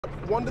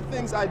One of the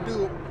things I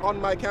do on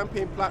my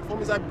campaign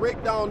platform is I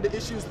break down the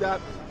issues that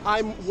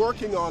I'm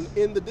working on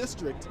in the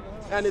district.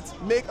 And it's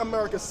make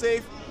America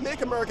safe,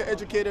 make America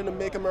educated, and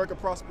make America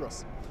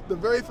prosperous. The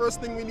very first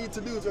thing we need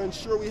to do to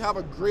ensure we have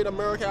a great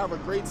America, have a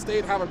great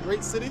state, have a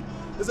great city,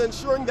 is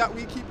ensuring that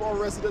we keep our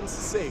residents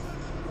safe.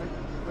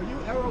 Are you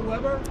Errol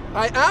Webber?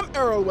 I am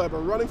Errol Webber,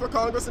 running for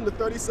Congress in the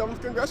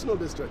 37th Congressional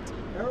District.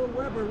 Errol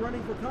Webber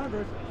running for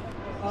Congress.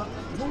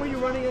 Who are you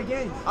running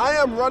against? I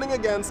am running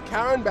against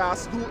Karen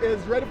Bass, who is,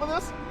 ready for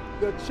this?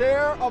 The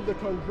chair of the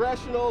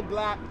Congressional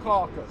Black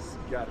Caucus.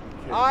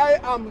 I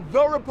am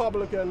the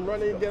Republican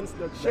running against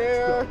the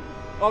chair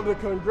of the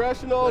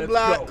Congressional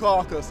Black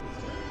Caucus.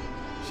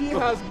 She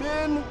has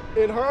been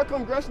in her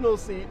congressional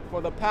seat for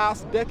the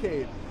past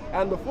decade.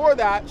 And before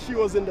that, she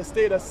was in the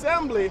state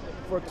assembly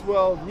for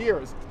 12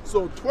 years.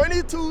 So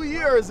 22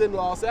 years in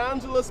Los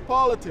Angeles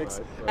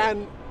politics.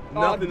 And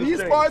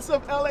these parts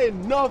of LA,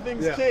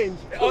 nothing's changed.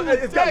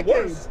 It's got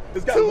worse.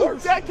 It's got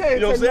worse. 2 decades, you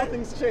know, and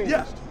nothing's changed.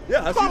 Yeah,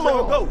 that's usually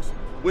how it goes.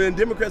 When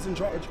Democrats in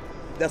charge,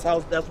 that's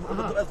what's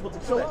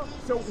expected.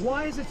 So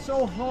why is it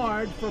so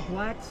hard for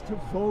blacks to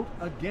vote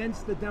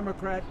against the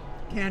Democrat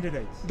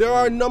candidates? There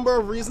are a number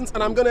of reasons,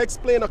 and I'm going to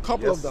explain a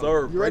couple of them.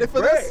 Sir. You ready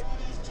for this?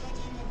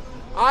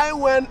 I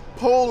went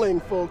polling,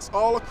 folks,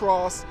 all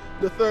across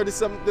the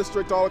 37th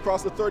district, all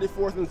across the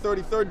 34th and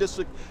 33rd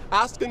district,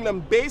 asking them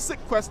basic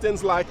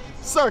questions like,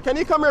 sir, can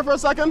you come here for a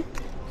second?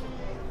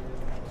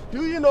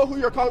 Do you know who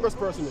your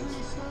congressperson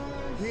is?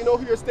 Do you know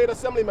who your state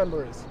assembly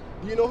member is?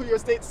 Do you know who your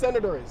state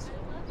senator is?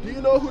 Do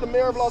you know who the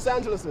mayor of Los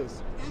Angeles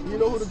is? Do you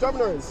know who the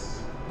governor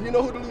is? Do you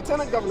know who the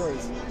lieutenant governor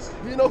is?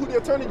 Do you know who the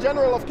attorney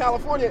general of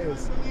California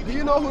is? Do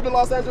you know who the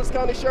Los Angeles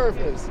County sheriff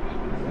is?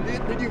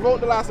 Did you vote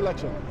in the last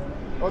election?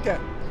 Okay.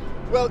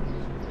 Well,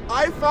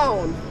 I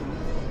found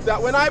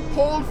that when I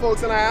polled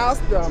folks and I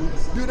asked them,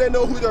 do they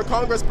know who their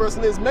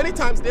congressperson is? Many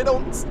times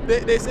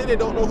they say they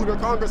don't know who their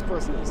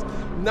congressperson is.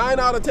 9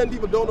 out of 10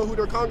 people don't know who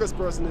their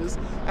congressperson is.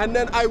 And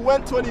then I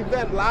went to an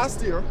event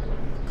last year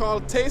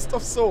called Taste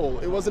of Soul.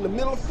 It was in the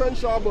middle of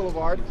Crenshaw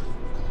Boulevard.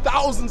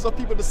 Thousands of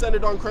people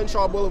descended on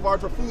Crenshaw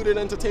Boulevard for food and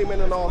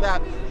entertainment and all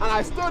that. And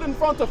I stood in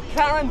front of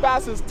Karen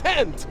Bass's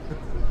tent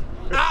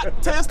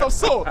at Taste of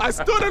Soul. I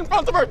stood in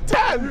front of her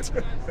tent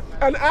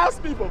and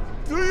asked people,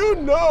 do you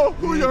know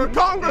who your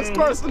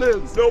congressperson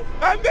is? Nope.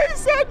 And they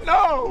said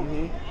no.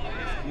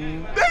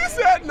 They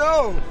said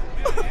no.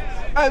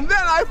 And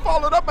then I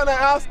followed up and I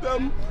asked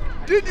them,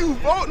 did you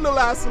vote in the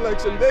last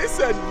election? They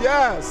said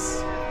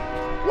yes.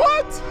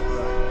 What?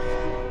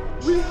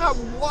 We have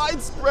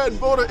widespread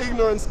voter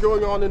ignorance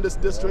going on in this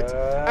district.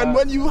 And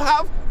when you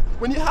have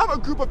a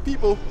group of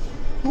people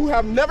who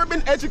have never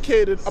been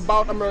educated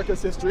about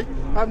America's history,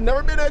 have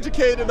never been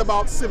educated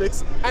about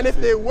civics, and if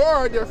they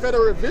were, they're fed a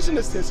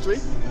revisionist history,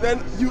 then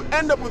you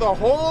end up with a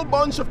whole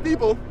bunch of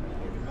people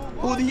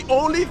who the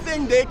only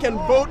thing they can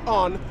vote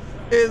on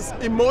is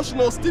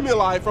emotional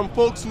stimuli from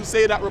folks who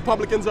say that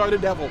Republicans are the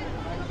devil.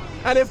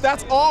 And if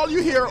that's all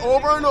you hear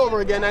over and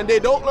over again, and they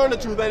don't learn the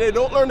truth, and they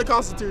don't learn the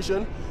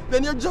Constitution,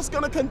 then you're just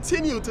going to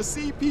continue to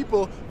see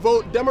people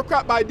vote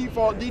Democrat by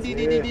default,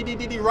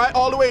 right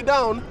all the way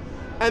down,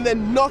 and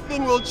then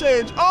nothing will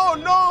change. Oh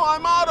no,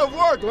 I'm out of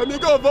work. Let me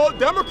go vote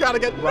Democrat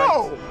again. Right.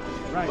 No.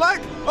 Right. Like,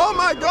 oh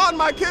my God,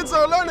 my kids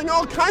are learning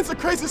all kinds of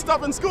crazy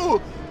stuff in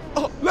school.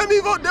 Oh, let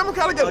me vote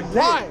Democrat again.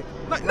 Why?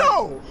 Like,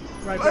 no.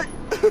 Right. Like,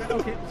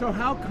 okay, so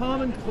how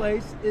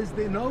commonplace is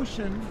the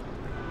notion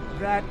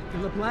that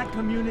the black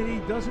community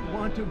doesn't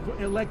want to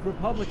elect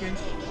Republicans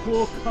who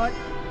will cut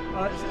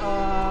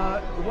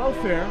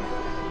welfare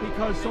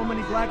because so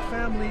many black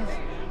families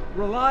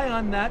rely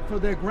on that for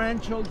their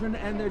grandchildren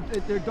and their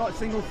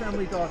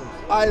single-family daughters?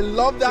 I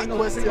love that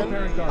question.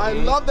 I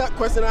love that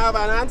question. I have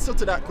an answer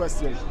to that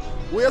question.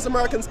 We as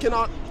Americans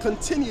cannot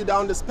continue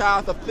down this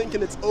path of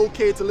thinking it's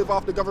okay to live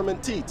off the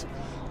government teat.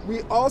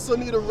 We also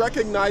need to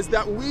recognize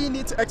that we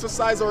need to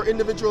exercise our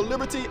individual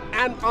liberty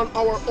and on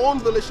our own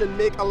volition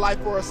make a life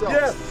for ourselves.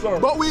 Yes,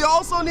 sir. But we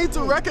also need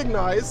to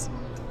recognize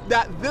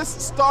that this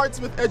starts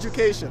with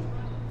education.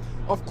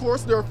 Of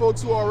course, there are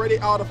folks who are already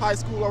out of high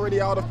school, already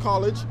out of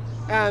college,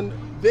 and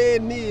they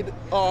need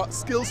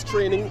skills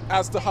training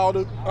as to how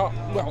to,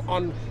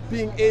 on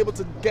being able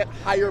to get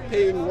higher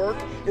paying work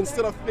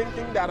instead of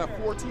thinking that a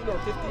 $14 or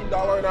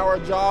 $15 an hour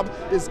job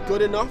is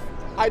good enough.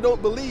 I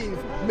don't believe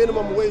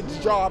minimum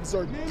wage jobs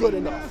are good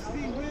enough.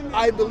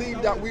 I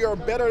believe that we are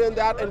better than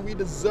that and we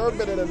deserve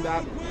better than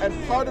that,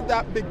 and part of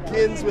that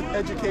begins with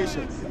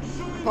education.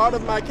 Part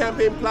of my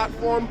campaign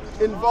platform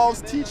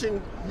involves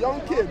teaching young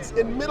kids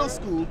in middle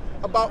school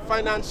about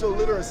financial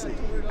literacy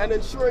and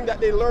ensuring that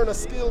they learn a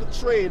skilled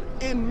trade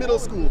in middle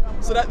school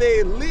so that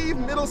they leave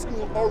middle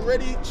school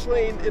already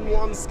trained in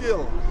one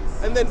skill.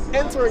 And then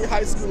entering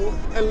high school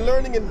and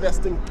learning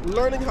investing,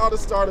 learning how to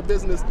start a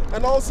business,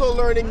 and also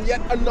learning yet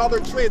another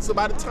trade. So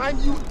by the time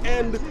you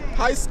end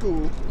high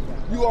school,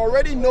 You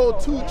already know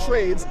 2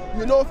 trades,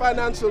 you know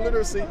financial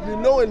literacy, you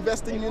know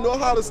investing, you know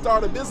how to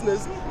start a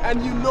business,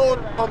 and you know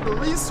of the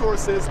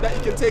resources that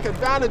you can take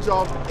advantage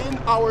of in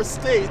our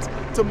state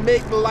to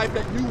make the life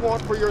that you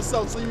want for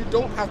yourself, so you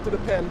don't have to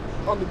depend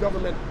on the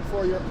government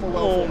for welfare.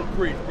 Go on and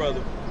preach,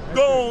 brother.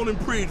 Go on and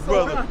preach,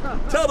 brother.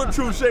 Tell the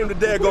truth, shame the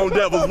daggone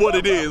devils what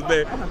it is,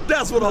 man.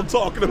 That's what I'm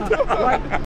talking about.